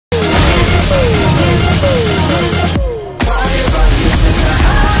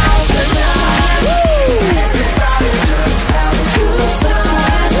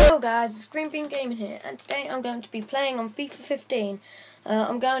I'm going to be playing on FIFA 15.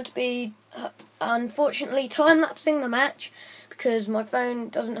 I'm going to be, unfortunately, time-lapsing the match because my phone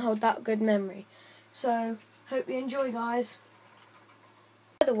doesn't hold that good memory. So, hope you enjoy, guys.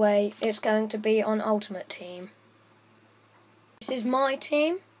 By the way, it's going to be on Ultimate Team. This is my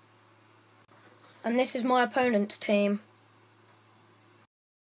team, and this is my opponent's team.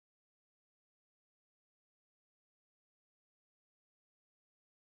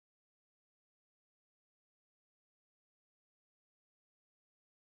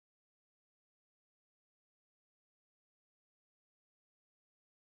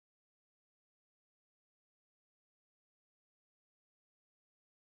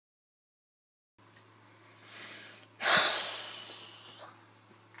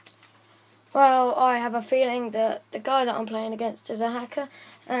 Well, I have a feeling that the guy that I'm playing against is a hacker,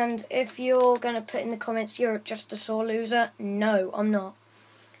 and if you're going to put in the comments you're just a sore loser, no, I'm not.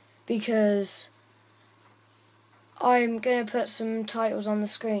 Because I'm going to put some titles on the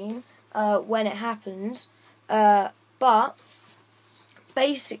screen when it happens, but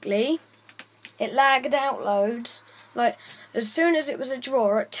basically it lagged out loads. Like, as soon as it was a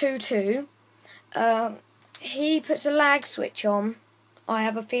draw at 2-2, he puts a lag switch on. I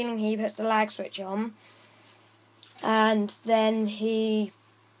have a feeling he puts the lag switch on, and then he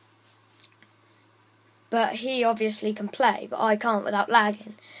obviously can play, but I can't without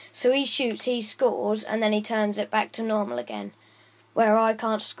lagging. So he shoots, he scores, and then he turns it back to normal again, where I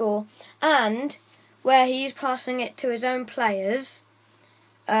can't score. And where he's passing it to his own players,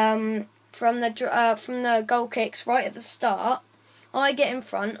 from the goal kicks right at the start, I get in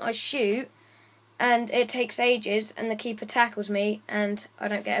front, I shoot, and it takes ages, and the keeper tackles me, and I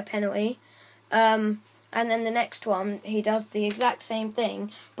don't get a penalty. And then the next one, he does the exact same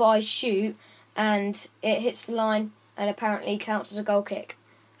thing, but I shoot, and it hits the line, and apparently counts as a goal kick.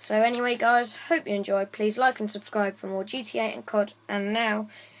 So anyway, guys, hope you enjoyed. Please like and subscribe for more GTA and COD, and now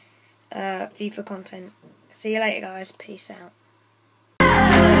FIFA content. See you later, guys. Peace out.